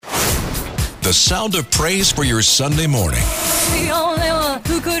The sound of praise for your Sunday morning. The only one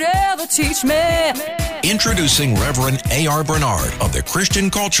who could ever teach me. Introducing Reverend A.R. Bernard of the Christian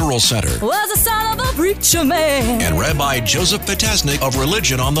Cultural Center. Was the son of a preacher man. And Rabbi Joseph Potasnik of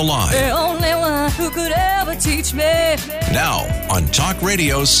Religion on the Line. The only one who could ever teach me. Now, on Talk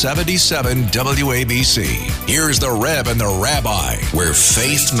Radio 77 WABC, here's the Rev and the Rabbi, where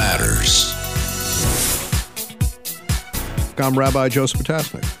faith matters. I'm Rabbi Joseph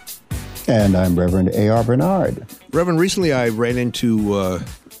Potasnik. And I'm Reverend A.R. Bernard. Reverend, recently I ran into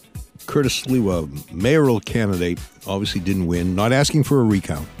Curtis Lewa, mayoral candidate, obviously didn't win, not asking for a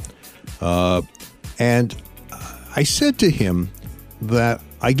recount. And I said to him that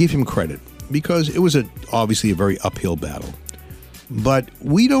I give him credit because it was obviously a very uphill battle. But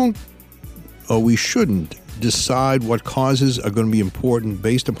we don't, or we shouldn't, decide what causes are going to be important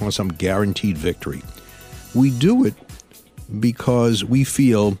based upon some guaranteed victory. We do it because we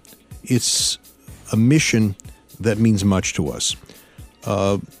feel it's a mission that means much to us.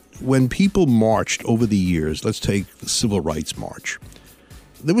 When people marched over the years, let's take the Civil Rights March,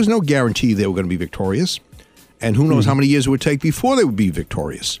 there was no guarantee they were going to be victorious, and who knows how many years it would take before they would be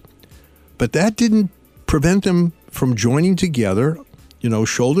victorious. But that didn't prevent them from joining together,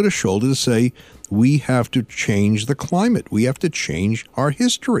 shoulder to shoulder to say, we have to change the climate. We have to change our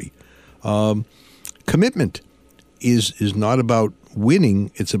history. Commitment is not about winning,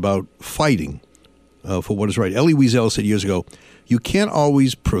 it's about fighting for what is right. Elie Wiesel said years ago, you can't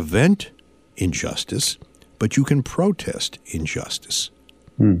always prevent injustice, but you can protest injustice.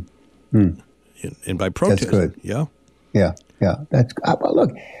 And by protest, that's good. Yeah. That's well,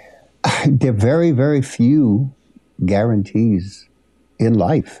 look, there are very, very few guarantees in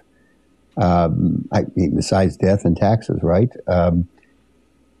life. Besides death and taxes, right?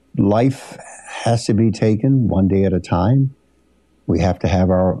 Life has to be taken one day at a time. We have to have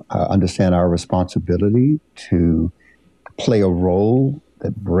understand our responsibility to play a role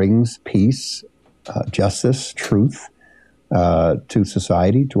that brings peace, justice, truth to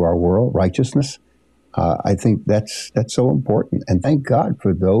society, to our world, righteousness. I think that's so important. And thank God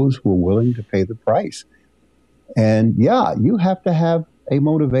for those who are willing to pay the price. And yeah, you have to have a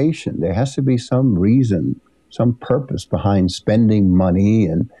motivation. There has to be some reason, some purpose behind spending money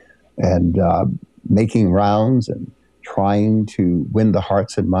and making rounds and trying to win the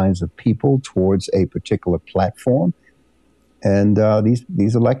hearts and minds of people towards a particular platform. And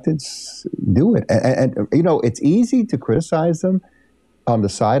these electeds do it. And it's easy to criticize them on the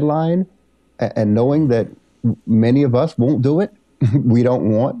sideline and knowing that many of us won't do it. We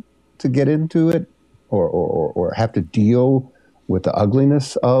don't want to get into it or have to deal with the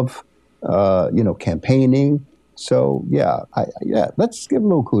ugliness of, campaigning. So, let's give a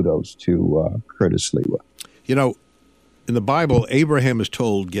little kudos to Curtis Lewa. In the Bible, Abraham is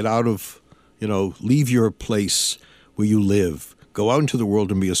told, get out of, leave your place where you live. Go out into the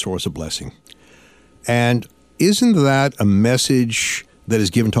world and be a source of blessing. And isn't that a message that is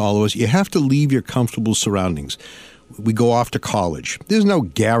given to all of us? You have to leave your comfortable surroundings. We go off to college. There's no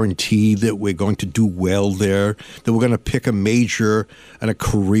guarantee that we're going to do well there, that we're going to pick a major and a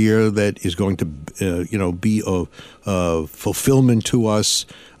career that is going to, be of fulfillment to us.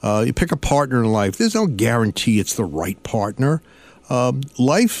 You pick a partner in life. There's no guarantee it's the right partner.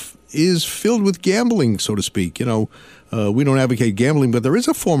 Life is filled with gambling, so to speak. We don't advocate gambling, but there is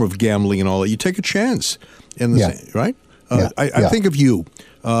a form of gambling and all that. You take a chance, right? I think of you.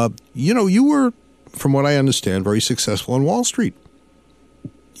 You were, from what I understand, very successful on Wall Street.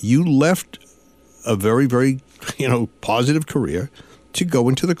 You left a very, very, positive career to go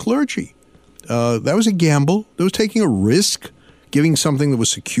into the clergy. That was a gamble. That was taking a risk, giving something that was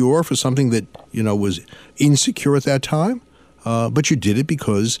secure for something that, was insecure at that time. But you did it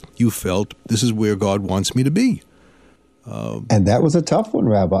because you felt this is where God wants me to be. And that was a tough one,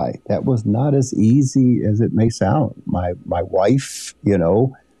 Rabbi. That was not as easy as it may sound. My wife,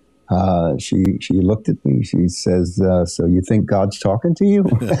 she looked at me. She says, "So you think God's talking to you?"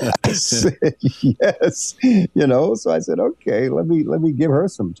 I said, "Yes." So I said, "Okay, let me give her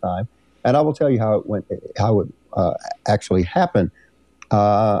some time." And I will tell you how it went, how it actually happened.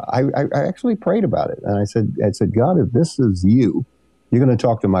 I actually prayed about it, and I said, "God, if this is you, you're going to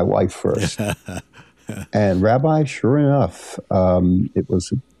talk to my wife first." And Rabbi, sure enough, it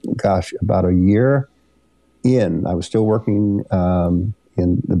was, about a year in. I was still working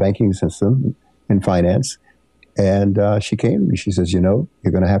in the banking system, in finance. And she came to me. She says, you're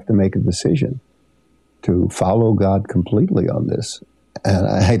going to have to make a decision to follow God completely on this. And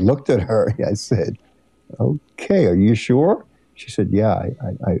I looked at her. I said, okay, are you sure? She said, yeah,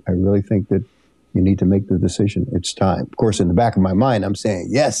 I really think that You need to make the decision. It's time. Of course, in the back of my mind, I'm saying,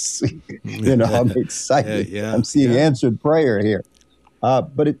 yes, I'm excited. I'm seeing answered prayer here.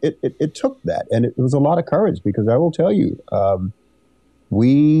 But it took that. And it was a lot of courage, because I will tell you,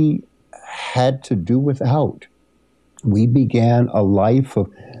 we had to do without. We began a life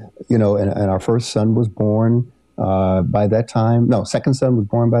of, and our first son was born by that time. No, second son was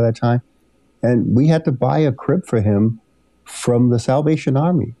born by that time. And we had to buy a crib for him from the Salvation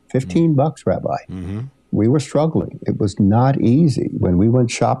Army, $15, Rabbi. Mm-hmm. We were struggling. It was not easy. When we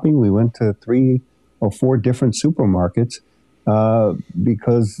went shopping, we went to 3 or 4 different supermarkets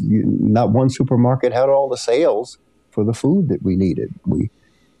because not one supermarket had all the sales for the food that we needed. We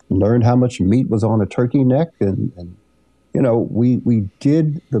learned how much meat was on a turkey neck, and we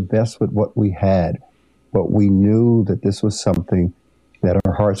did the best with what we had, but we knew that this was something that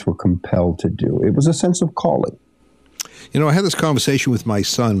our hearts were compelled to do. It was a sense of calling. I had this conversation with my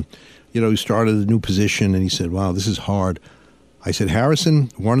son, who started a new position, and he said, wow, this is hard. I said,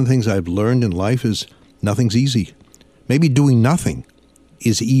 Harrison, one of the things I've learned in life is nothing's easy. Maybe doing nothing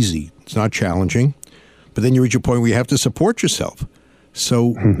is easy. It's not challenging. But then you reach a point where you have to support yourself.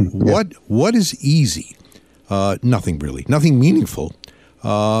 So what is easy? Nothing really. Nothing meaningful.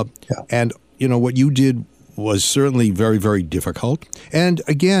 And, what you did was certainly very, very difficult. And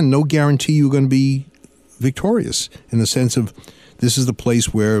again, no guarantee you're going to be victorious, in the sense of this is the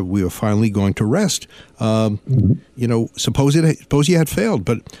place where we are finally going to rest. Suppose you had failed.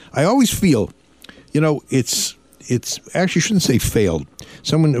 But I always feel, it's actually, shouldn't say failed.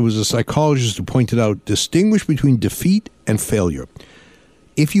 It was a psychologist who pointed out, distinguish between defeat and failure.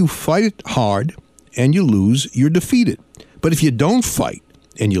 If you fight it hard and you lose, you're defeated. But if you don't fight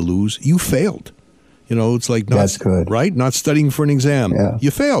and you lose, you failed. It's like that's good, right? Not studying for an exam. Yeah.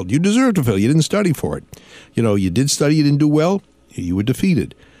 You failed. You deserve to fail. You didn't study for it. You did study. You didn't do well. You were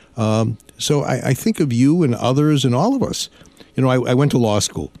defeated. So I think of you and others and all of us. I went to law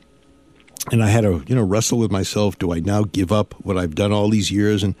school, and I had to wrestle with myself. Do I now give up what I've done all these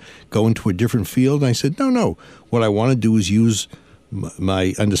years and go into a different field? And I said, no. What I want to do is use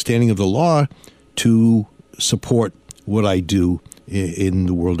my understanding of the law to support what I do in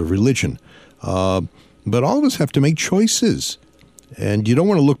the world of religion. But all of us have to make choices, and you don't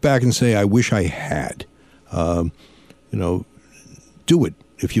want to look back and say, I wish I had. Do it.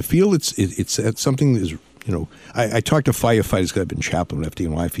 If you feel it's something is, I talk to firefighters, because I've been chaplain with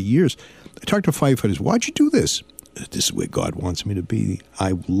FDNY for years. I talk to firefighters, why'd you do this? This is where God wants me to be.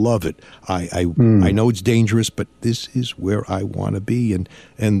 I love it. I know it's dangerous, but this is where I want to be. And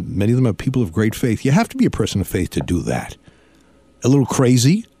many of them are people of great faith. You have to be a person of faith to do that. A little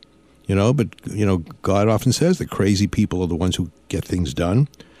crazy, but God often says that crazy people are the ones who get things done.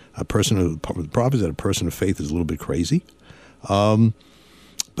 The prophet said a person of faith is a little bit crazy.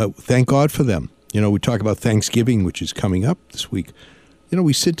 But thank God for them. We talk about Thanksgiving, which is coming up this week.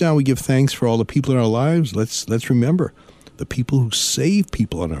 We sit down, we give thanks for all the people in our lives. Let's remember the people who save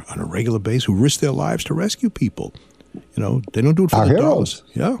people on a regular basis, who risk their lives to rescue people. They don't do it for our the heroes.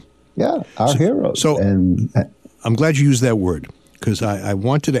 dollars. Yeah, our heroes. So I'm glad you used that word, because I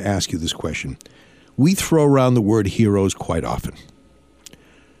wanted to ask you this question. We throw around the word heroes quite often.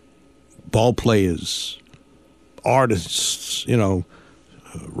 Ball players, artists,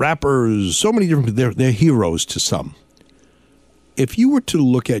 rappers, so many different, they're heroes to some. If you were to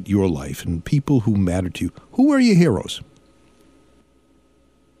look at your life and people who matter to you, who are your heroes?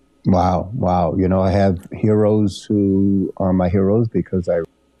 Wow. I have heroes who are my heroes because I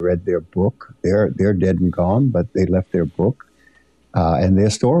read their book. They're dead and gone, but they left their book and their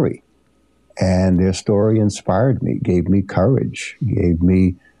story. And their story inspired me, gave me courage, gave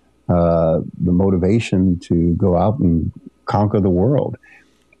me the motivation to go out and conquer the world.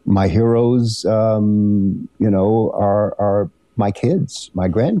 My heroes, are my kids, my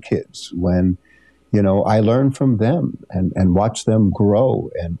grandkids, when, I learn from them and watch them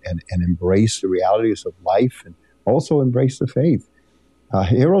grow and embrace the realities of life and also embrace the faith.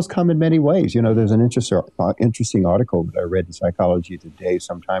 Heroes come in many ways. There's an interesting article that I read in Psychology Today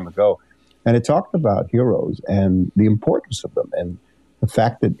some time ago, and it talked about heroes and the importance of them and the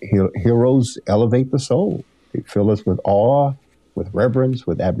fact that heroes elevate the soul. They fill us with awe, with reverence,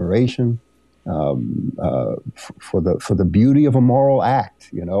 with admiration, for the beauty of a moral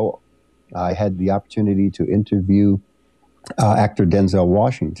act. I had the opportunity to interview actor Denzel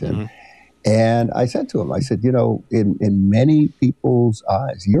Washington, mm-hmm. and I said to him, in many people's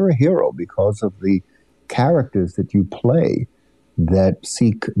eyes, you're a hero because of the characters that you play that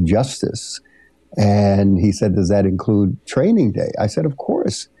seek justice. And he said, does that include Training Day? I said, of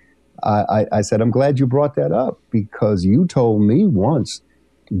course. I said, I'm glad you brought that up, because you told me once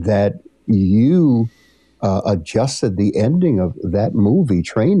that you adjusted the ending of that movie,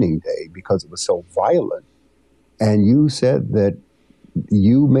 Training Day, because it was so violent. And you said that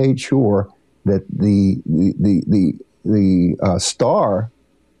you made sure that the star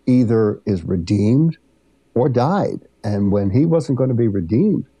either is redeemed or died. And when he wasn't going to be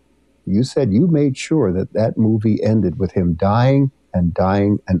redeemed, you said you made sure that that movie ended with him dying an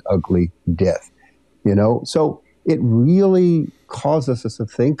ugly death. So it really causes us to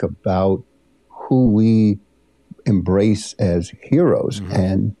think about who we embrace as heroes. Mm-hmm.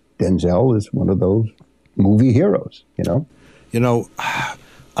 And Denzel is one of those movie heroes,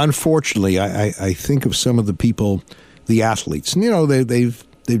 Unfortunately, I think of some of the people, the athletes, they've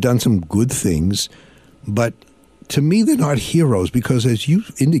done some good things, but to me, they're not heroes because, as you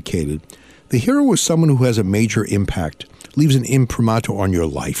indicated, the hero is someone who has a major impact, leaves an imprimatur on your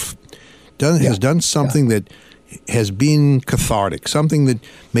life, has done something that has been cathartic, something that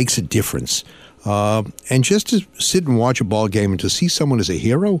makes a difference. And just to sit and watch a ball game and to see someone as a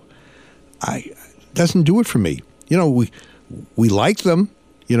hero, doesn't do it for me. We like them,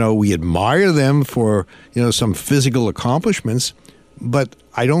 we admire them for, some physical accomplishments, but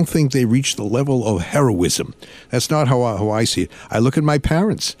I don't think they reach the level of heroism. That's not how I see it. I look at my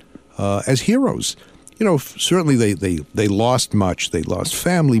parents as heroes. Certainly they lost much. They lost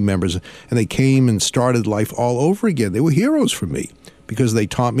family members, and they came and started life all over again. They were heroes for me because they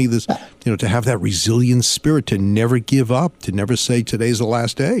taught me this, to have that resilient spirit, to never give up, to never say today's the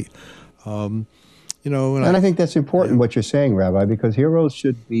last day. And I think that's important what you're saying, Rabbi, because heroes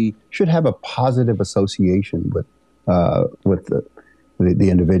should have a positive association with the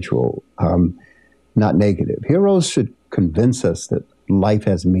individual, not negative. Heroes should convince us that life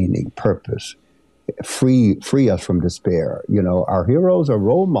has meaning, purpose, free us from despair. Our heroes are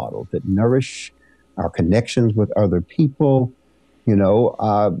role models that nourish our connections with other people.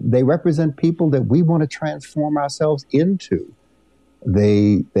 They represent people that we want to transform ourselves into.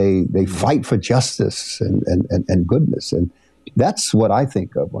 They fight for justice and goodness, and that's what I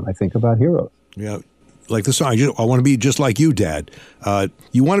think of when I think about heroes. Yeah. Like the song, I want to be just like you, Dad.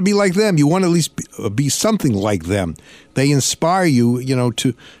 You want to be like them. You want to at least be something like them. They inspire you,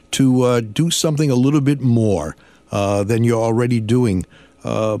 to do something a little bit more than you're already doing.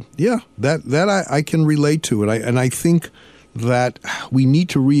 That I can relate to, and I think that we need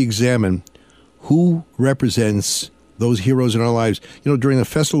to re-examine who represents those heroes in our lives. During the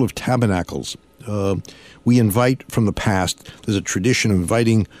Festival of Tabernacles, we invite from the past. There's a tradition of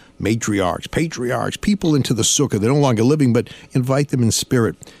inviting matriarchs, patriarchs, people into the sukkah. They're no longer living, but invite them in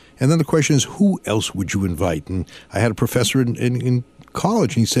spirit. And then the question is, who else would you invite? And I had a professor in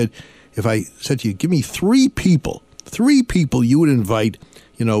college, and he said, if I said to you, give me three people you would invite,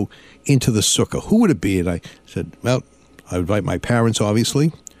 into the sukkah, who would it be? And I said, well, I would invite my parents,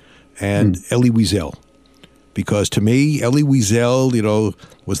 obviously, and Elie Wiesel. Because to me, Elie Wiesel,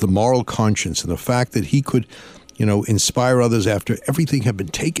 was the moral conscience, and the fact that he could, inspire others after everything had been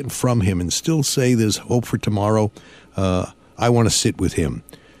taken from him and still say there's hope for tomorrow. I want to sit with him.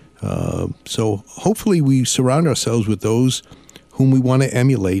 So hopefully we surround ourselves with those whom we want to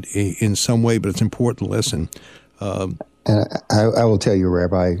emulate in some way, but it's an important lesson. And I will tell you,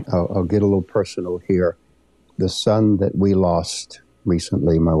 Rabbi, I'll get a little personal here. The son that we lost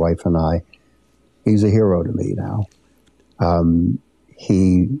recently, my wife and I, he's a hero to me now.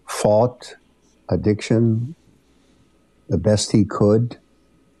 He fought addiction the best he could.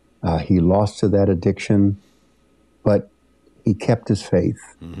 He lost to that addiction, but he kept his faith.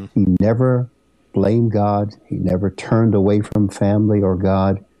 Mm-hmm. He never blamed God. He never turned away from family or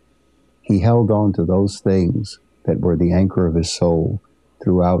God. He held on to those things that were the anchor of his soul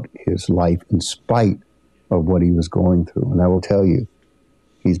throughout his life, in spite of what he was going through. And I will tell you,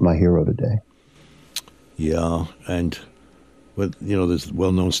 he's my hero today. Yeah, and there's a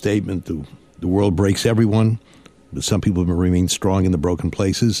well-known statement: the world breaks everyone, but some people remain strong in the broken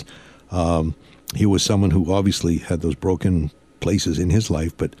places. He was someone who obviously had those broken places in his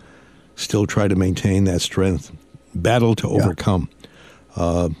life, but still tried to maintain that strength, battle to overcome.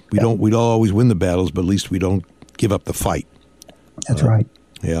 We don't always win the battles, but at least we don't give up the fight. That's right.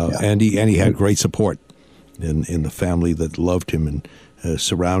 Yeah, and he had great support in the family that loved him and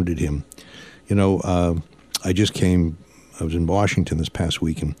surrounded him. I was in Washington this past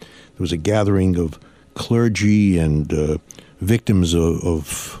week, and there was a gathering of clergy and victims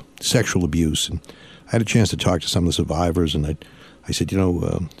of sexual abuse. And I had a chance to talk to some of the survivors, and I said,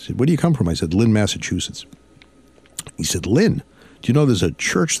 where do you come from? I said, Lynn, Massachusetts. He said, Lynn, do you know there's a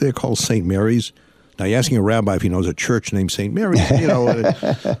church there called St. Mary's? Now, you're asking a rabbi if he knows a church named St. Mary's.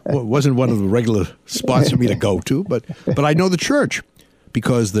 It wasn't one of the regular spots for me to go to, but I know the church.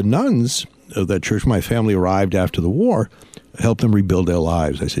 because the nuns of that church, my family arrived after the war, helped them rebuild their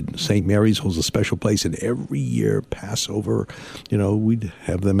lives. I said, St. Mary's holds a special place, and every year, Passover, we'd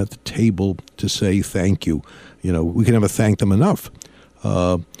have them at the table to say thank you. We can never thank them enough.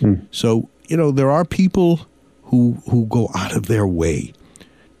 So, there are people who go out of their way,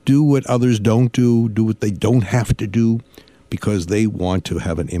 do what others don't do what they don't have to do, because they want to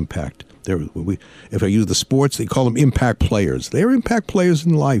have an impact. If I use the sports, they call them impact players. They're impact players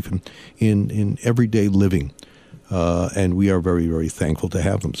in life, in everyday living. And we are very, very thankful to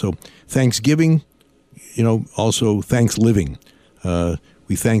have them. So Thanksgiving, also thanks living.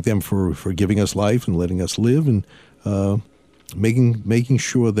 We thank them for giving us life and letting us live, and making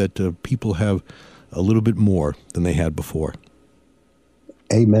sure that people have a little bit more than they had before.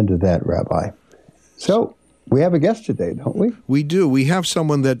 Amen to that, Rabbi. So we have a guest today, don't we? We do. We have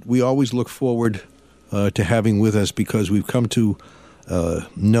someone that we always look forward to having with us, because we've come to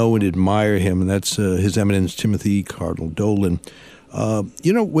know and admire him, and that's His Eminence Timothy Cardinal Dolan.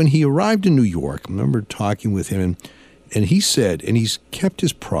 When he arrived in New York, I remember talking with him, and he said, and he's kept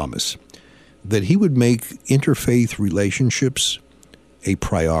his promise, that he would make interfaith relationships a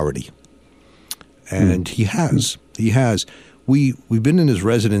priority. And he has. He has. We've been in his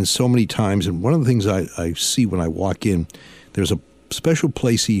residence so many times, and one of the things I see when I walk in, there's a special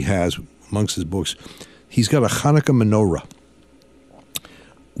place he has amongst his books. He's got a Hanukkah menorah,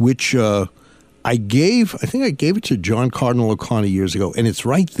 which I think I gave it to John Cardinal O'Connor years ago, and it's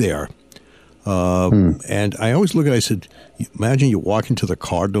right there. And I always look at it, I said, imagine you walk into the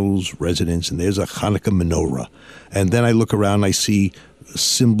Cardinal's residence, and there's a Hanukkah menorah. And then I look around, and I see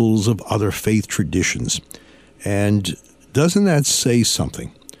symbols of other faith traditions. And doesn't that say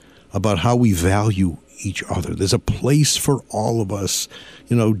something about how we value each other? There's a place for all of us,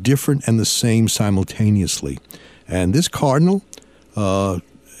 different and the same simultaneously. And this cardinal,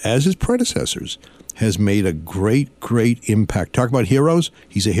 as his predecessors, has made a great, great impact. Talk about heroes.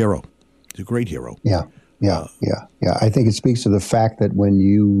 He's a hero. He's a great hero. Yeah. I think it speaks to the fact that when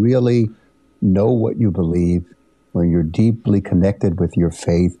you really know what you believe, when you're deeply connected with your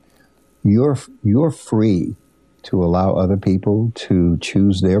faith, you're free to allow other people to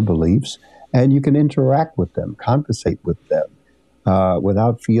choose their beliefs, and you can interact with them, conversate with them,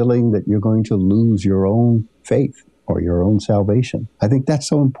 without feeling that you're going to lose your own faith or your own salvation. I think that's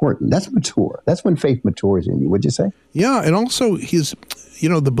so important. That's mature. That's when faith matures in you, would you say? Yeah, and also his,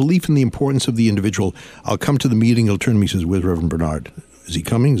 the belief in the importance of the individual. I'll come to the meeting, he'll turn to me and says, where's Reverend Bernard? Is he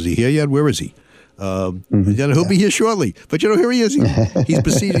coming? Is he here yet? Where is he? He'll be here shortly. But here he is. He's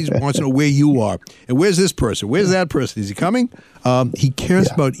besieged. He wants to know where you are. And where's this person? Where's that person? Is he coming? He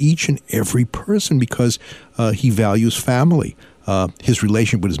cares about each and every person, because he values family. His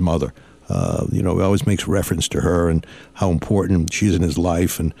relationship with his mother. He always makes reference to her and how important she is in his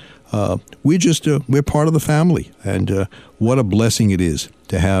life. And we're part of the family. And what a blessing it is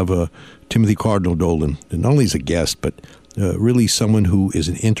to have Timothy Cardinal Dolan, and not only as a guest, but really someone who is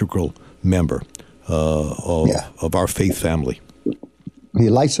an integral member of our faith family. He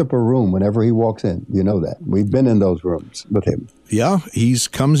lights up a room whenever he walks in. You know that. We've been in those rooms with him. Yeah, he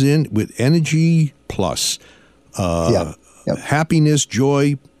comes in with energy plus, happiness,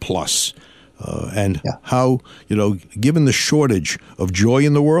 joy plus. How, given the shortage of joy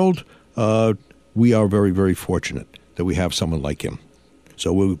in the world, we are very, very fortunate that we have someone like him.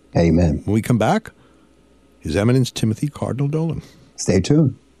 So Amen. When we come back, His Eminence Timothy Cardinal Dolan. Stay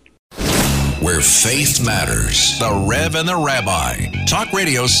tuned. Where faith matters. The Rev and the Rabbi. Talk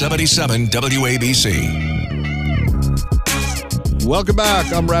Radio 77 WABC. Welcome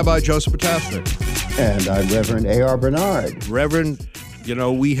back. I'm Rabbi Joseph Potafnik. And I'm Reverend A.R. Bernard. Reverend,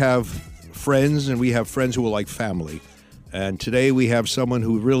 we have friends, and we have friends who are like family. And today we have someone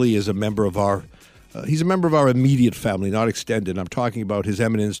who really is a member of he's a member of our immediate family, not extended. I'm talking about His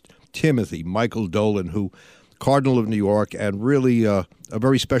Eminence Timothy Michael Dolan, who Cardinal of New York, and really a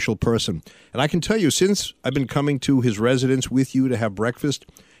very special person. And I can tell you, since I've been coming to his residence with you to have breakfast,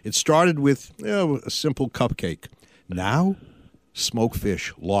 it started with a simple cupcake. Now, smoked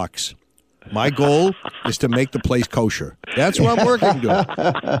fish, lox. My goal is to make the place kosher. That's what I'm working to.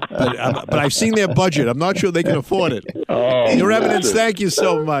 But I've seen their budget. I'm not sure they can afford it. Your Eminence, thank you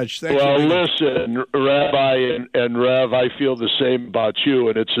so much. Listen, Rabbi and Rev, I feel the same about you,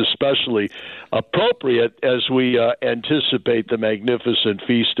 and it's especially appropriate as we anticipate the magnificent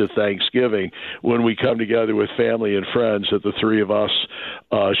feast of Thanksgiving, when we come together with family and friends, that the three of us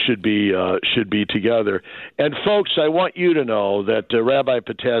should be together. And folks, I want you to know that Rabbi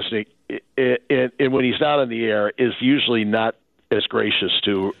Potafnik, and when he's not on the air, is usually not as gracious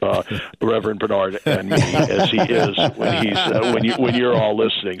to Reverend Bernard and me as he is when you're all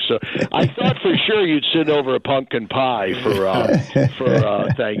listening. So I thought for sure you'd send over a pumpkin pie for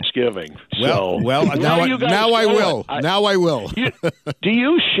Thanksgiving. Now I will. Do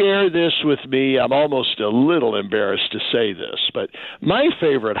you share this with me? I'm almost a little embarrassed to say this, but my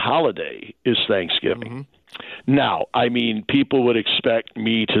favorite holiday is Thanksgiving. Mm-hmm. Now, I mean, people would expect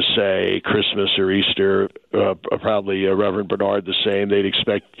me to say Christmas or Easter, probably Reverend Bernard the same. They'd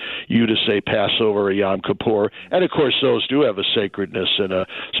expect you to say Passover or Yom Kippur. And, of course, those do have a sacredness and a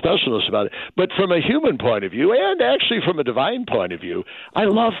specialness about it. But from a human point of view, and actually from a divine point of view, I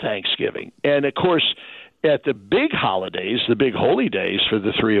love Thanksgiving. And, of course, at the big holidays, the big holy days for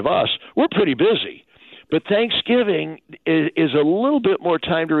the three of us, we're pretty busy. But Thanksgiving is a little bit more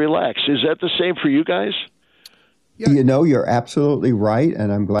time to relax. Is that the same for you guys? Yeah. You know, you're absolutely right,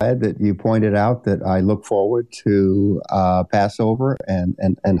 and I'm glad that you pointed out that I look forward to Passover and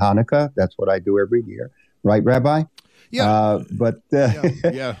Hanukkah. That's what I do every year. Right, Rabbi? Yeah.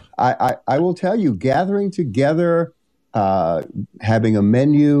 I will tell you, gathering together, having a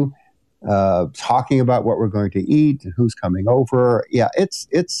menu, talking about what we're going to eat, who's coming over. Yeah, it's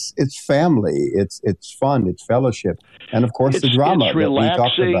family. It's fun. It's fellowship, and of course the drama that we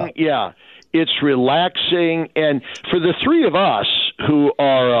talked about. Yeah, it's relaxing, and for the three of us who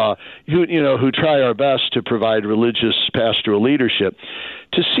are who try our best to provide religious pastoral leadership,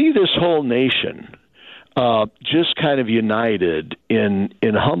 to see this whole nation just kind of united in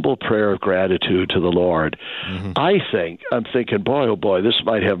humble prayer of gratitude to the Lord. Mm-hmm. I'm thinking, boy, oh boy, this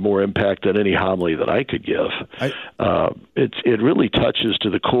might have more impact than any homily that I could give. It really touches to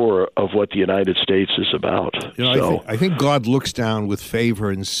the core of what the United States is about. I think God looks down with favor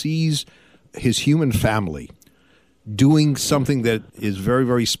and sees his human family doing something that is very,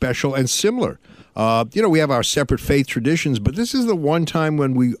 very special and similar. We have our separate faith traditions, but this is the one time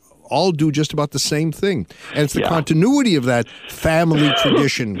when we all do just about the same thing. And it's the continuity of that family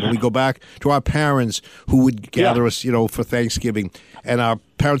tradition when we go back to our parents who would gather us, for Thanksgiving, and our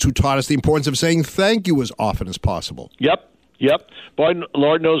parents who taught us the importance of saying thank you as often as possible. Yep. Boy,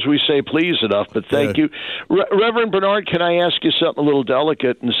 Lord knows we say please enough, but thank you. Reverend Bernard, can I ask you something a little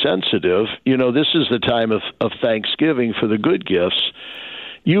delicate and sensitive? This is the time of Thanksgiving for the good gifts.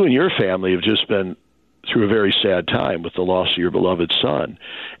 You and your family have just been through a very sad time with the loss of your beloved son.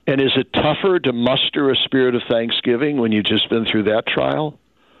 And is it tougher to muster a spirit of thanksgiving when you've just been through that trial?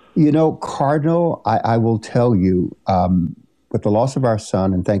 Cardinal, I will tell you, with the loss of our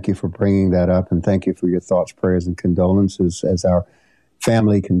son, and thank you for bringing that up, and thank you for your thoughts, prayers, and condolences as our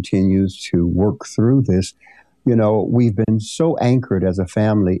family continues to work through this. We've been so anchored as a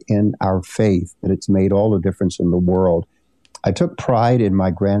family in our faith that it's made all the difference in the world. I took pride in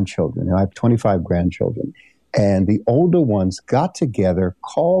my grandchildren. I have 25 grandchildren. And the older ones got together,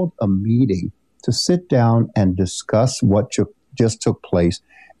 called a meeting to sit down and discuss what just took place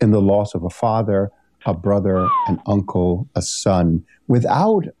in the loss of a father, a brother, an uncle, a son,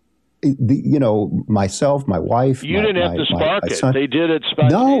 without myself, my wife. You didn't have to spark it. They did it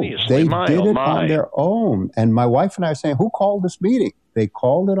spontaneously. No, they did it on their own. And my wife and I are saying, who called this meeting? They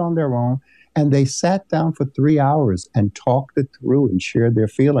called it on their own, and they sat down for 3 hours and talked it through and shared their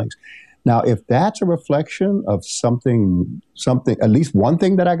feelings. Now, if that's a reflection of something, at least one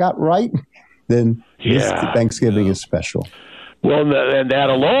thing that I got right, then this Thanksgiving is special. Well, and that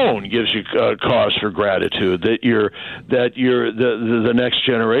alone gives you cause for gratitude that the next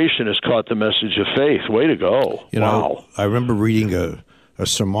generation has caught the message of faith. Way to go! Wow. I remember reading a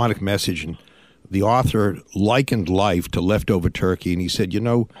sermonic message, and the author likened life to leftover turkey, and he said,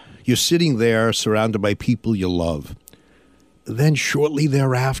 you're sitting there surrounded by people you love. Then shortly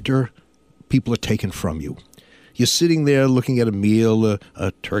thereafter, people are taken from you. You're sitting there looking at a meal,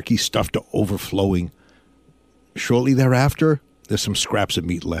 a turkey stuffed to overflowing. Shortly thereafter, there's some scraps of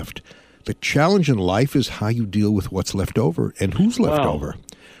meat left. The challenge in life is how you deal with what's left over and who's left over.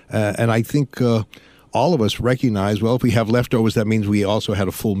 And I think all of us recognize, well, if we have leftovers, that means we also had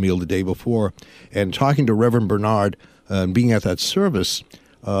a full meal the day before. And talking to Reverend Bernard and being at that service,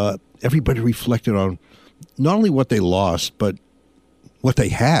 everybody reflected on not only what they lost, but what they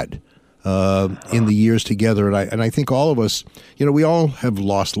had in the years together. And I think all of us, we all have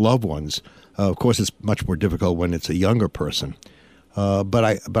lost loved ones. Of course, it's much more difficult when it's a younger person. But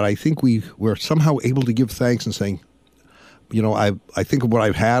I think we're somehow able to give thanks and saying, I think of what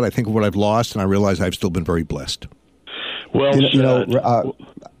I've had, I think of what I've lost, and I realize I've still been very blessed. Well,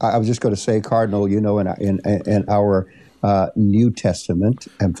 I was just going to say, Cardinal, in our New Testament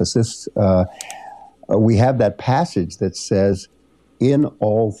emphasis, we have that passage that says, in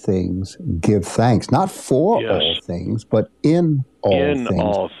all things give thanks. Not for all things, but in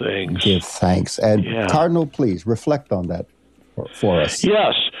all things give thanks. And Cardinal, please reflect on that for us.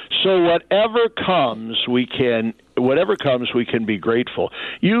 Yes. So whatever comes, we can be grateful.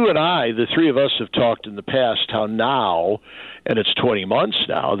 You and I, the three of us, have talked in the past how now, and it's 20 months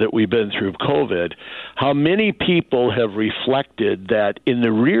now that we've been through COVID, how many people have reflected that in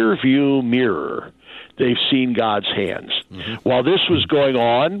the rear view mirror, they've seen God's hands. While this was going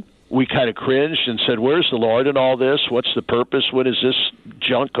on, we kind of cringed and said, where's the Lord in all this? What's the purpose? When is this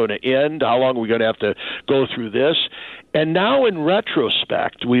junk going to end? How long are we going to have to go through this? And now in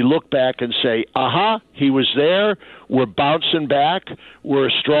retrospect, we look back and say, he was there. We're bouncing back. We're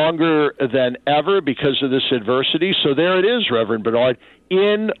stronger than ever because of this adversity. So there it is, Reverend Bernard.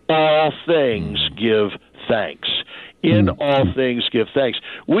 In all things, give thanks. In all things, give thanks.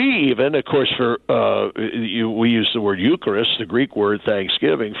 We even, of course, we use the word Eucharist, the Greek word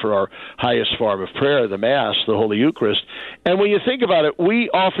thanksgiving, for our highest form of prayer, the Mass, the Holy Eucharist. And when you think about it, we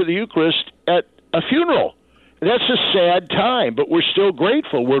offer the Eucharist at a funeral. That's a sad time, but we're still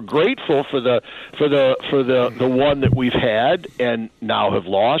grateful. We're grateful for the one that we've had and now have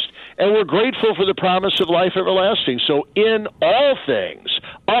lost, and we're grateful for the promise of life everlasting. So in all things,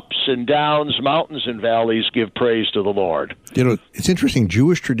 ups and downs, mountains and valleys, give praise to the Lord. You know, it's interesting.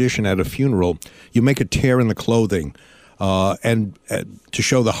 Jewish tradition at a funeral, you make a tear in the clothing, and to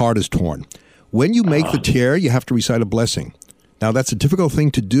show the heart is torn. When you make the tear, you have to recite a blessing. Now, that's a difficult thing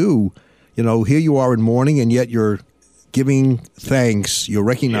to do. You know, here you are in mourning, and yet you're giving thanks. You're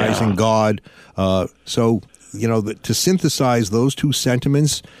recognizing God. So, you know, to synthesize those two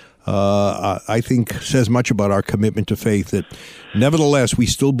sentiments, I think says much about our commitment to faith, that nevertheless, we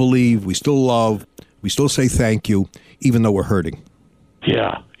still believe, we still love, we still say thank you, even though we're hurting.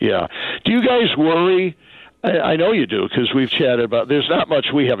 Yeah. Do you guys worry? I know you do, because we've chatted about. There's not much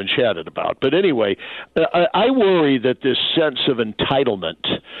we haven't chatted about, but anyway, I worry that this sense of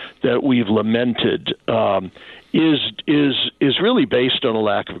entitlement that we've lamented is really based on a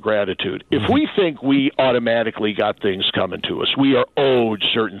lack of gratitude. If we think we automatically got things coming to us, we are owed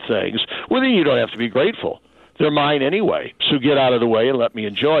certain things, well, then you don't have to be grateful. They're mine anyway, so get out of the way and let me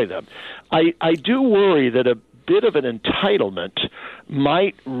enjoy them. I do worry that a bit of an entitlement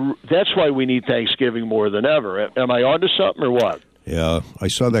that's why we need Thanksgiving more than ever. Am I onto something or what? Yeah, I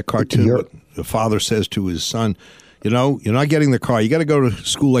saw that cartoon. The father says to his son, you know, you're not getting the car. You got to go to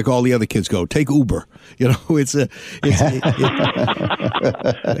school like all the other kids go. Take Uber. You know, there is an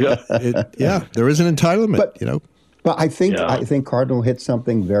entitlement, but, you know. But I think Cardinal hit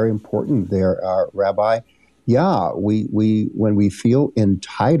something very important there, Rabbi. Yeah, we when we feel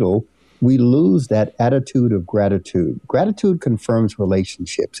entitled, we lose that attitude of gratitude. Gratitude confirms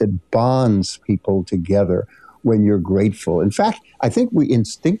relationships. It bonds people together when you're grateful. In fact, I think we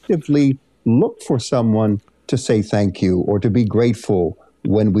instinctively look for someone to say thank you or to be grateful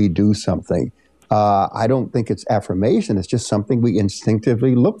when we do something. I don't think it's affirmation. It's just something we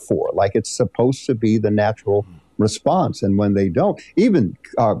instinctively look for, like it's supposed to be the natural response. And when they don't, even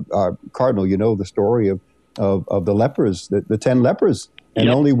Cardinal, you know the story of the lepers, the 10 lepers, and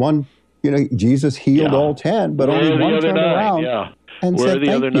only one. You know, Jesus healed all 10, but only one turned around and said, "Thank you." Where are the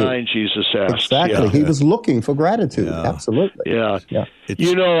other 9? Jesus asked. Exactly. He was looking for gratitude. Yeah. Absolutely. Yeah.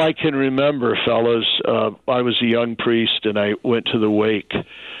 You know, I can remember, fellas, I was a young priest, and I went to the wake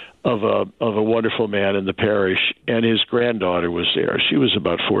of a wonderful man in the parish, and his granddaughter was there. She was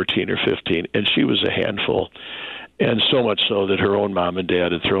about 14 or 15, and she was a handful. And so much so that her own mom and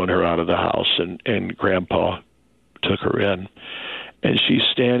dad had thrown her out of the house, and Grandpa took her in. And she's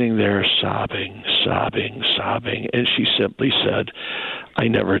standing there sobbing, and she simply said, "I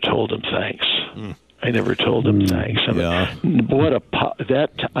never told him thanks. I never told him thanks." I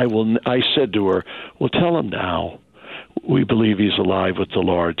said to her, "Well, tell him now. We believe he's alive with the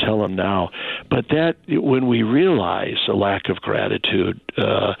Lord. Tell him now." But that, when we realize a lack of gratitude,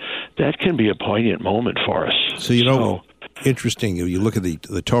 that can be a poignant moment for us. So, you know, interesting. You look at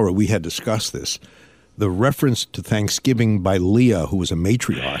the Torah. We had discussed this. The reference to Thanksgiving by Leah, who was a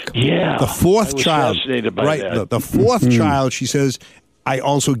matriarch. Yeah. The fourth child. Fascinated by that. The fourth child, she says, I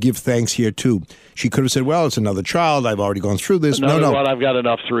also give thanks here too. She could have said, well, it's another child. I've already gone through this. No. One, I've got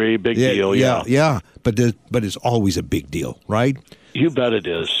enough 3. Big deal. Yeah. But it's always a big deal, right? You bet it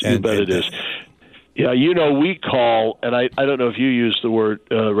is. It is. Yeah, you know, we call, and I don't know if you use the word,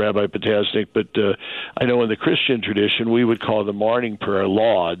 Rabbi Potasnik, but I know in the Christian tradition we would call the morning prayer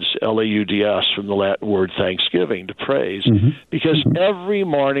lauds, L-A-U-D-S, from the Latin word thanksgiving, to praise, because every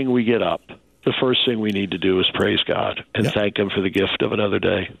morning we get up, the first thing we need to do is praise God and thank Him for the gift of another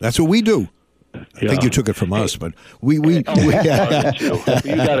day. That's what we do. I think you took it from us, but we you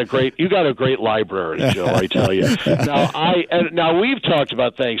got a great library, Joe. I tell you. Now we've talked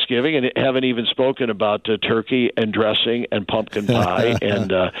about Thanksgiving and haven't even spoken about turkey and dressing and pumpkin pie,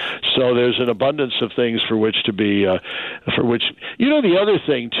 and so there's an abundance of things for which to be. The other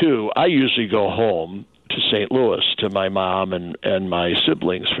thing too, I usually go home to St. Louis to my mom and my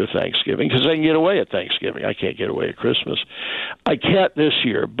siblings for Thanksgiving because I can get away at Thanksgiving. I can't get away at Christmas. I can't this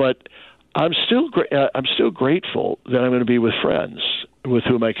year, but I'm still grateful that I'm going to be with friends with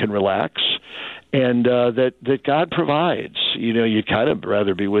whom I can relax, and that God provides. You'd kind of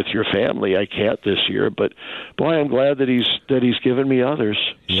rather be with your family. I can't this year, but boy, I'm glad that he's given me others.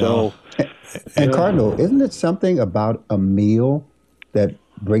 Yeah. So, and Cardinal, isn't it something about a meal that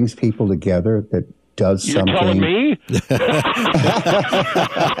brings people together that does something? You're telling me? Just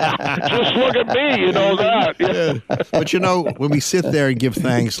look at me, you know that. Yeah. But when we sit there and give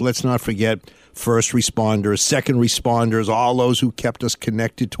thanks, let's not forget first responders, second responders, all those who kept us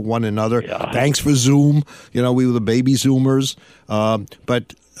connected to one another. Yeah. Thanks for Zoom. We were the baby Zoomers.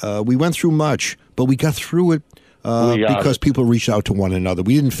 But we went through much, but we got through it because people reached out to one another.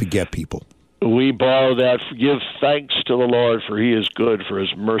 We didn't forget people. We borrow that. Give thanks to the Lord, for he is good, for his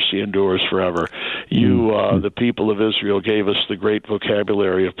mercy endures forever. You, the people of Israel, gave us the great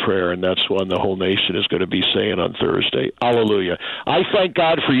vocabulary of prayer, and that's one the whole nation is going to be saying on Thursday. Hallelujah. I thank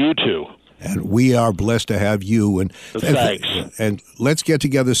God for you two. And we are blessed to have you. And thanks. And let's get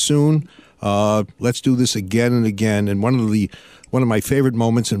together soon. Let's do this again and again. And one of my favorite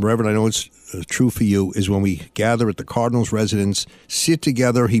moments, and Reverend, I know it's true for you, is when we gather at the Cardinal's residence, sit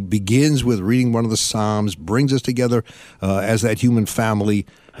together. He begins with reading one of the Psalms, brings us together as that human family,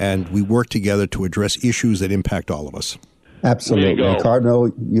 and we work together to address issues that impact all of us. Absolutely.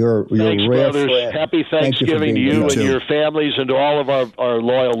 Cardinal, you're Thanks, rare brothers. friend. Happy Thanksgiving to you and your families and to all of our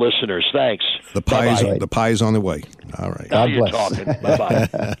loyal listeners. Thanks. The pie is on the way. All right. God bless. Bye-bye.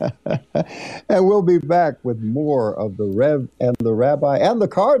 And we'll be back with more of the Rev and the Rabbi and the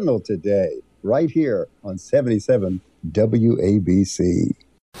Cardinal today, right here on 77 WABC.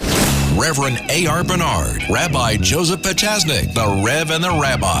 Reverend A.R. Bernard, Rabbi Joseph Potasnik, the Rev and the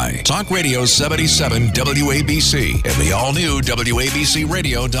Rabbi. Talk Radio 77 WABC and the all-new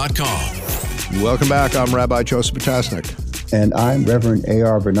WABCRadio.com. Welcome back. I'm Rabbi Joseph Potasnik. And I'm Reverend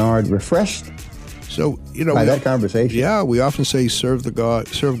A.R. Bernard, refreshed by that conversation. Yeah, we often say serve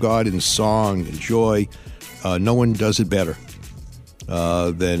God in song and joy. No one does it better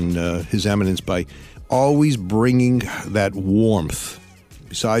than His Eminence by always bringing that warmth.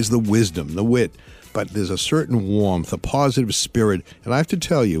 Besides the wisdom, the wit, but there's a certain warmth, a positive spirit. And I have to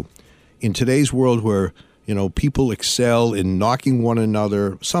tell you, in today's world where, people excel in knocking one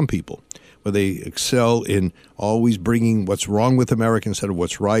another, some people, where they excel in always bringing what's wrong with America instead of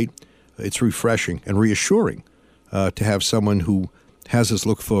what's right, it's refreshing and reassuring to have someone who has us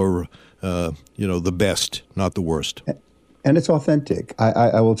look for, the best, not the worst. And it's authentic.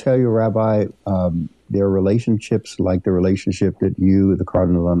 I will tell you, Rabbi, there are relationships like the relationship that you, the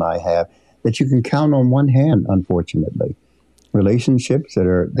Cardinal, and I have that you can count on one hand, unfortunately. Relationships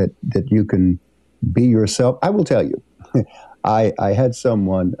that you can be yourself. I will tell you, I had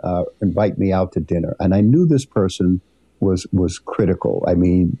someone invite me out to dinner, and I knew this person was critical. I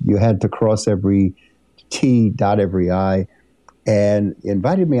mean, you had to cross every T, dot every I, and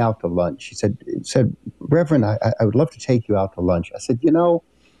invited me out to lunch. He said, Reverend, I would love to take you out to lunch. I said,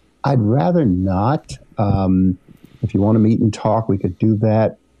 I'd rather not. If you want to meet and talk, we could do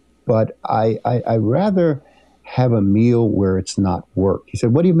that. But I'd rather have a meal where it's not work. He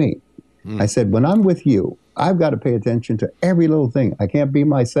said, what do you mean? I said, when I'm with you, I've got to pay attention to every little thing. I can't be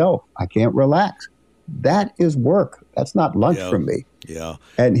myself. I can't relax. That is work. That's not lunch for me. Yeah.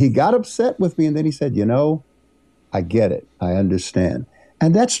 And he got upset with me, and then he said, I get it. I understand.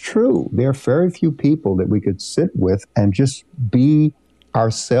 And that's true. There are very few people that we could sit with and just be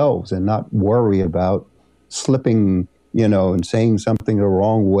ourselves and not worry about slipping, and saying something the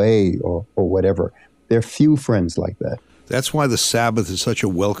wrong way or whatever. There are few friends like that. That's why the Sabbath is such a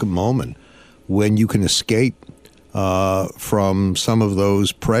welcome moment when you can escape from some of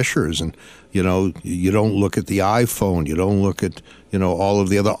those pressures. And, you don't look at the iPhone. You don't look at, all of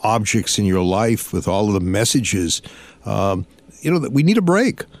the other objects in your life with all of the messages. We need a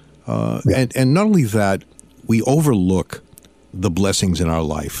break. And not only that, we overlook the blessings in our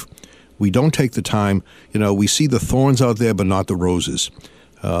life. We don't take the time. We see the thorns out there, but not the roses.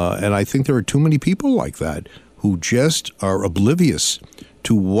 And I think there are too many people like that who just are oblivious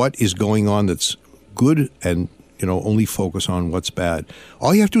to what is going on that's good and, only focus on what's bad.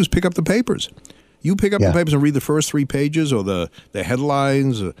 All you have to do is pick up the papers. You pick up the papers and read the first 3 pages or the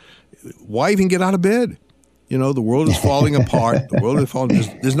headlines. why even get out of bed? You know, the world is falling apart. The world is falling.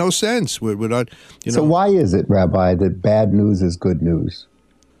 There's no sense. We're not. So why is it, Rabbi, that bad news is good news?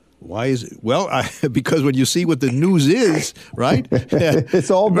 Why is it? Well, because when you see what the news is, right?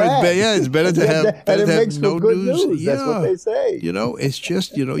 It's all bad. Yeah, it's better to have, and it makes no good news. Yeah. That's what they say. You know, it's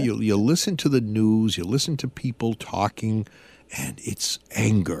just, you listen to the news, you listen to people talking, and it's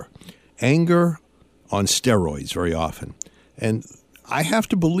anger. Anger on steroids very often. And I have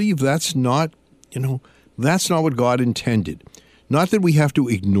to believe that's not what God intended. Not that we have to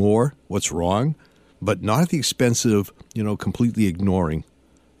ignore what's wrong, but not at the expense of, completely ignoring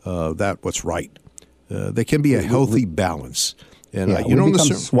that what's right. There can be a healthy balance. And we become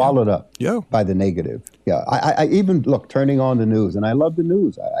swallowed up by the negative. Yeah, I even turning on the news, and I love the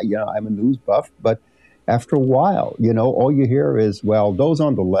news. I'm a news buff, but after a while, all you hear is, well, those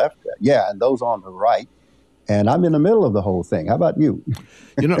on the left, and those on the right, and I'm in the middle of the whole thing. How about you?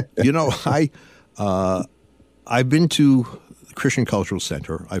 I've been to the Christian Cultural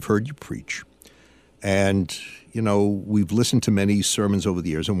Center. I've heard you preach, and we've listened to many sermons over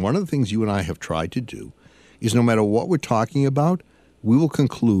the years, and one of the things you and I have tried to do is no matter what we're talking about, we will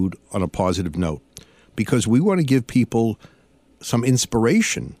conclude on a positive note because we want to give people some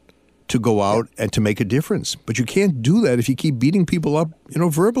inspiration to go out and to make a difference. But you can't do that if you keep beating people up,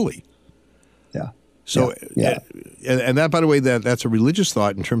 verbally. Yeah. So, and that, by the way, that's a religious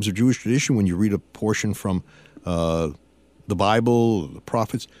thought in terms of Jewish tradition. When you read a portion from the Bible, the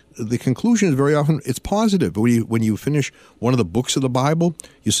prophets, the conclusion is very often it's positive. But when you finish one of the books of the Bible,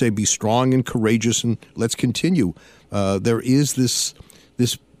 you say, "Be strong and courageous, and let's continue." There is this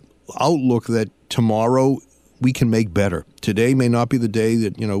outlook that tomorrow we can make better. Today may not be the day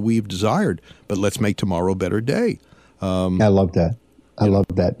that we've desired, but let's make tomorrow a better day. I love that. I love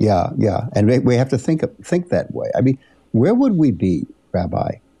that. Yeah. And we have to think that way. I mean, where would we be,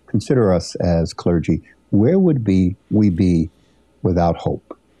 Rabbi? Consider us as clergy. Where would we be without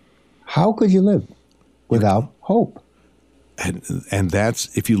hope? How could you live without hope? And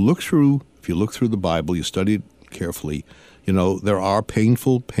that's if you look through the Bible, you study it carefully. There are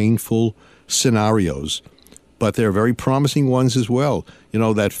painful scenarios, but there are very promising ones as well.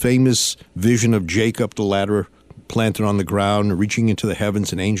 That famous vision of Jacob, the ladder planted on the ground, reaching into the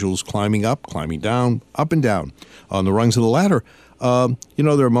heavens, and angels climbing up, climbing down, up and down on the rungs of the ladder. There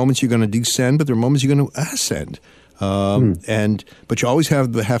are moments you're going to descend, but there are moments you're going to ascend. But you always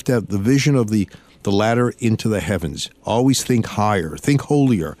have to have the vision of the ladder into the heavens. Always think higher, think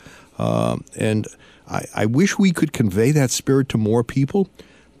holier. And I wish we could convey that spirit to more people,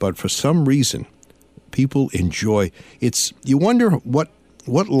 but for some reason, people enjoy it's. You wonder what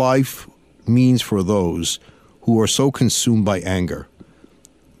life means for those who are so consumed by anger.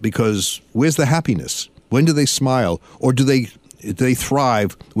 Because where's the happiness? When do they smile? Or do they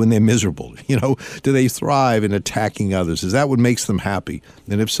thrive when they're miserable? Do they thrive in attacking others? Is that what makes them happy?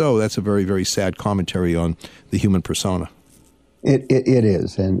 And if so, that's a very, very sad commentary on the human persona. It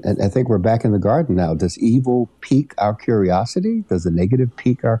is. And I think we're back in the garden now. Does evil pique our curiosity? Does the negative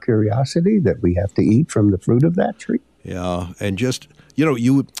pique our curiosity that we have to eat from the fruit of that tree? Yeah. And just,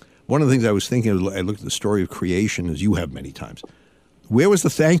 one of the things I was thinking, I looked at the story of creation, as you have many times. Where was the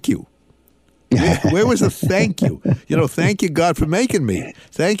thank you? Where was the thank you? Thank you, God, for making me.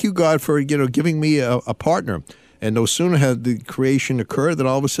 Thank you, God, for, giving me a partner. And no sooner had the creation occurred than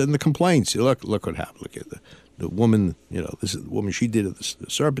all of a sudden the complaints. Look what happened. Look at the woman, this is the woman, she did it, the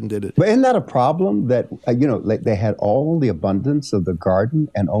serpent did it. But isn't that a problem that, they had all the abundance of the garden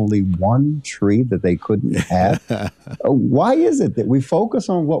and only one tree that they couldn't have? Why is it that we focus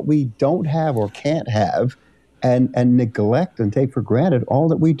on what we don't have or can't have and neglect and take for granted all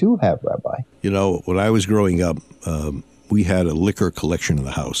that we do have, Rabbi? When I was growing up, we had a liquor collection in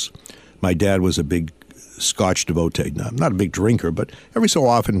the house. My dad was a big Scotch devotee. Not a big drinker, but every so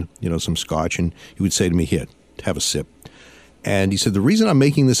often, some Scotch, and he would say to me, "Here, have a sip." And he said, "The reason I'm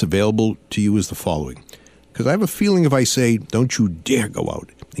making this available to you is the following. Because I have a feeling if I say, don't you dare go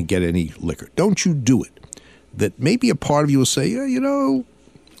out and get any liquor, don't you do it, that maybe a part of you will say,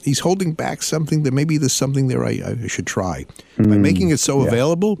 he's holding back something, that maybe there's something there I should try." By making it so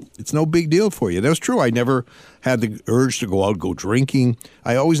available, it's no big deal for you. That's true. I never had the urge to go out, go drinking.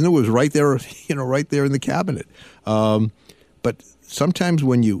 I always knew it was right there, right there in the cabinet. But sometimes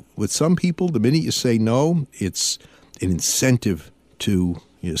with some people, the minute you say no, it's an incentive to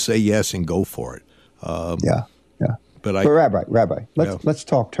say yes and go for it. Yeah. But Rabbi, let's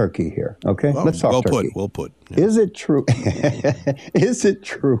talk turkey here, okay? Well, let's talk turkey. Well put. Yeah. Is it true? Is it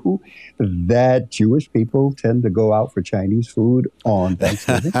true that Jewish people tend to go out for Chinese food on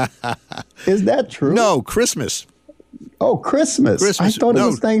Thanksgiving? Is that true? No, Christmas. Oh, Christmas. I thought it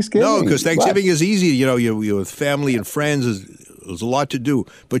was Thanksgiving. No, because Thanksgiving is easy. You're with family and friends. There's a lot to do.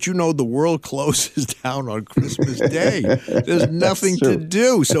 But the world closes down on Christmas Day. There's nothing to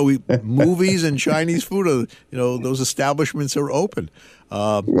do. So movies and Chinese food, those establishments are open.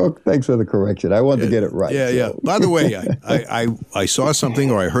 Well, thanks for the correction. I wanted to get it right. Yeah. By the way, I saw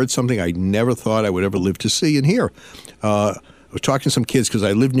something or I heard something I never thought I would ever live to see and hear. I was talking to some kids because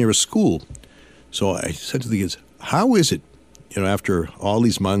I live near a school. So I said to the kids, how is it, after all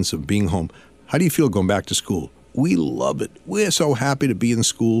these months of being home, how do you feel going back to school? We love it. We're so happy to be in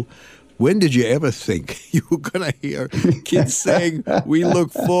school. When did you ever think you were going to hear kids saying, we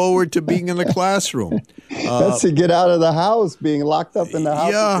look forward to being in the classroom? That's to get out of the house, being locked up in the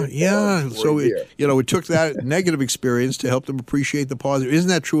house. Yeah. So, it took that negative experience to help them appreciate the positive. Isn't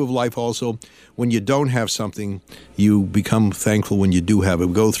that true of life also? When you don't have something, you become thankful when you do have it.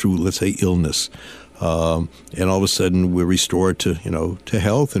 We go through, let's say, illness. And all of a sudden we're restored to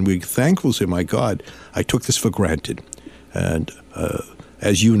health, and we're thankful. Say, my God, I took this for granted. And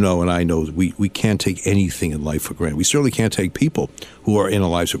as you know, and I know, we can't take anything in life for granted. We certainly can't take people who are in our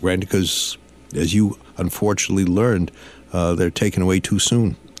lives for granted because, as you unfortunately learned, they're taken away too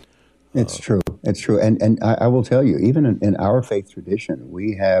soon. It's true. It's true. And I will tell you, even in our faith tradition,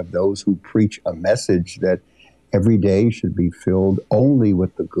 we have those who preach a message that every day should be filled only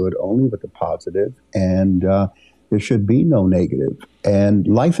with the good, only with the positive, and there should be no negative. And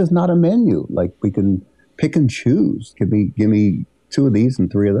life is not a menu. Like, we can pick and choose. Give me 2 of these and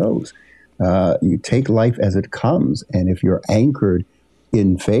 3 of those. You take life as it comes, and if you're anchored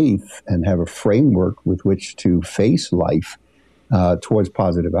in faith and have a framework with which to face life towards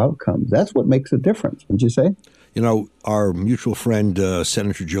positive outcomes, that's what makes a difference, wouldn't you say? Our mutual friend,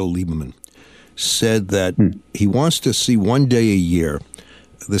 Senator Joe Lieberman, said that he wants to see one day a year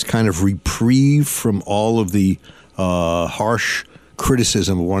this kind of reprieve from all of the harsh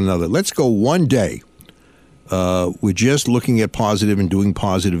criticism of one another. Let's go one day. We're just looking at positive and doing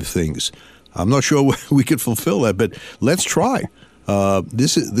positive things. I'm not sure we could fulfill that, but let's try.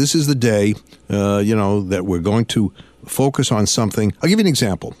 This is the day, that we're going to focus on something. I'll give you an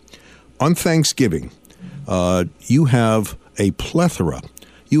example. On Thanksgiving, you have a plethora.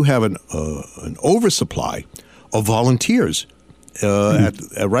 You have an oversupply of volunteers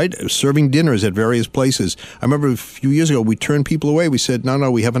serving dinners at various places. I remember a few years ago we turned people away. We said, no,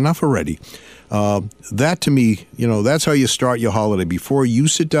 we have enough already. That to me, that's how you start your holiday. Before you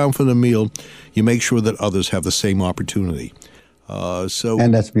sit down for the meal, you make sure that others have the same opportunity.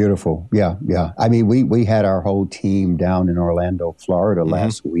 And that's beautiful. Yeah. I mean, we had our whole team down in Orlando, Florida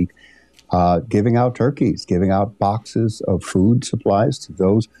last week. Giving out turkeys, giving out boxes of food supplies to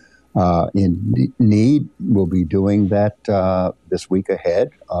those in need. We'll be doing that this week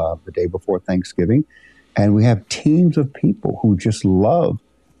ahead, the day before Thanksgiving. And we have teams of people who just love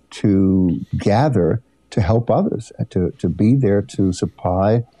to gather to help others, to be there to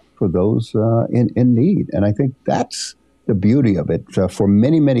supply for those in need. And I think that's the beauty of it. For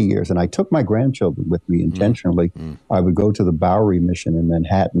many, many years, and I took my grandchildren with me intentionally. I would go to the Bowery Mission in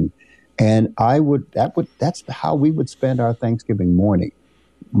Manhattan, and that's how we would spend our Thanksgiving morning.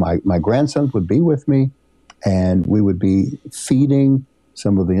 My grandsons would be with me, and we would be feeding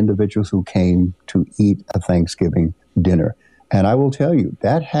some of the individuals who came to eat a Thanksgiving dinner. And I will tell you,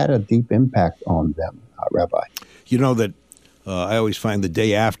 that had a deep impact on them, Rabbi. You know that I always find the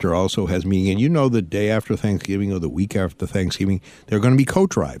day after also has meaning. And the day after Thanksgiving or the week after Thanksgiving, there are going to be coat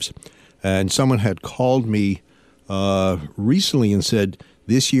drives. And someone had called me recently and said,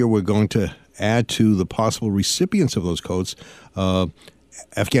 this year we're going to add to the possible recipients of those coats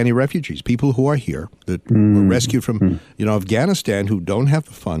Afghani refugees, people who are here that were rescued from Afghanistan, who don't have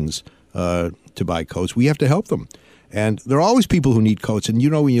the funds to buy coats. We have to help them. And there are always people who need coats. And,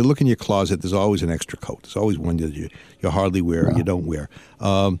 when you look in your closet, there's always an extra coat. There's always one that you hardly wear or you don't wear.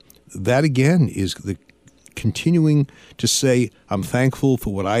 That, again, is the continuing to say, I'm thankful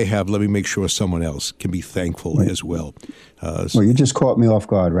for what I have. Let me make sure someone else can be thankful as well. Well, you just caught me off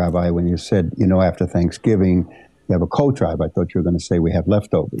guard, Rabbi, when you said, after Thanksgiving, you have a coat drive. I thought you were going to say we have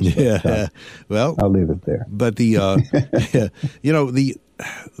leftovers. Yeah, well, I'll leave it there. But the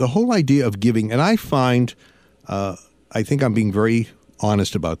whole idea of giving, and I find, I think I'm being very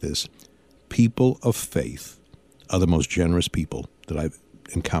honest about this. People of faith are the most generous people that I've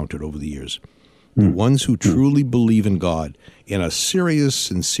encountered over the years. The ones who truly believe in God in a serious,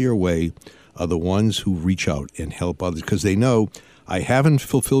 sincere way are the ones who reach out and help others because they know I haven't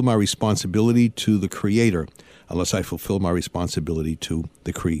fulfilled my responsibility to the Creator unless I fulfill my responsibility to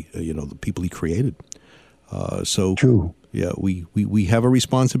the people He created. So true. Yeah, we have a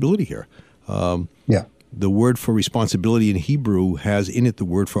responsibility here. the word for responsibility in Hebrew has in it the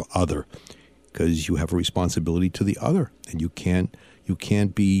word for other, because you have a responsibility to the other, and you can't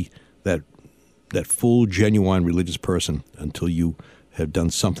be that full, genuine religious person until you have done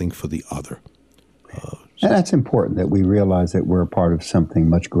something for the other. And that's important, that we realize that we're a part of something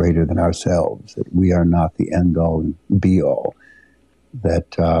much greater than ourselves, that we are not the end-all and be-all,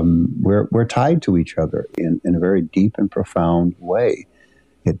 that we're tied to each other in a very deep and profound way.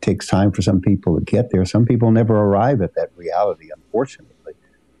 It takes time for some people to get there. Some people never arrive at that reality, unfortunately.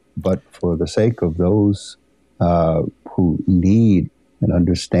 But for the sake of those who need and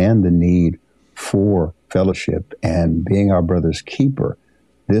understand the need for fellowship and being our brother's keeper,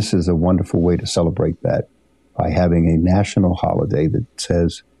 this is a wonderful way to celebrate that by having a national holiday that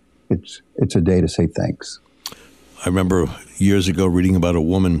says it's a day to say thanks. I remember years ago reading about a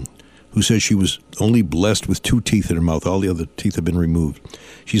woman who said she was only blessed with 2 teeth in her mouth. All the other teeth have been removed.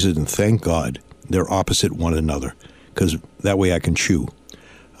 She said, and thank God they're opposite one another, because that way I can chew.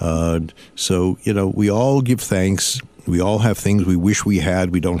 So, we all give thanks. We all have things we wish we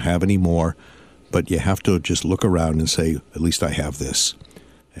had, we don't have anymore. But you have to just look around and say, at least I have this.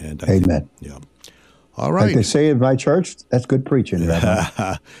 And Amen. Yeah. All right. Like they say in my church, that's good preaching,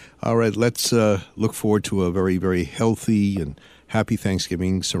 Rabbi. All right, let's look forward to a very, very healthy and happy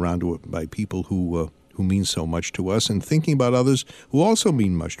Thanksgiving, surrounded by people who mean so much to us, and thinking about others who also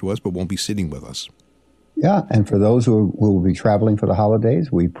mean much to us but won't be sitting with us. Yeah, and for those who will be traveling for the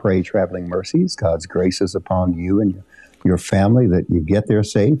holidays, we pray traveling mercies, God's graces upon you and your family, that you get there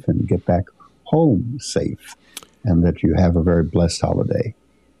safe and get back home safe, and that you have a very blessed holiday.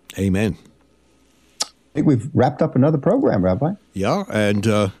 Amen. I think we've wrapped up another program, Rabbi. Yeah,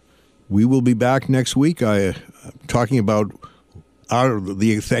 and we will be back next week talking about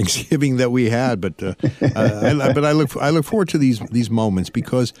the Thanksgiving that we had. But I look forward to these moments,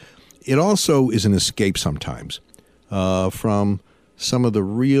 because it also is an escape sometimes from some of the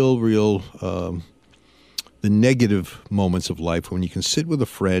real the negative moments of life, when you can sit with a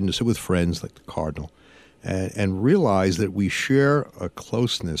friend, sit with friends like the Cardinal, and realize that we share a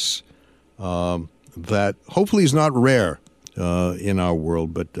closeness that hopefully is not rare in our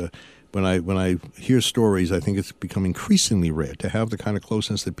world. But when I hear stories, I think it's become increasingly rare to have the kind of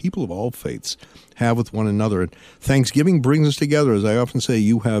closeness that people of all faiths have with one another. And Thanksgiving brings us together. As I often say,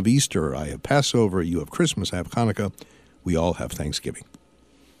 you have Easter, I have Passover, you have Christmas, I have Hanukkah. We all have Thanksgiving.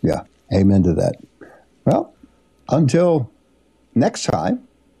 Yeah, amen to that. Well, until next time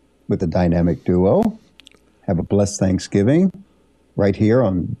with the dynamic duo, have a blessed Thanksgiving right here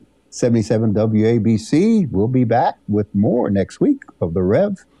on 77 WABC. We'll be back with more next week of the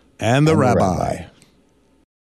Rev and the Rabbi.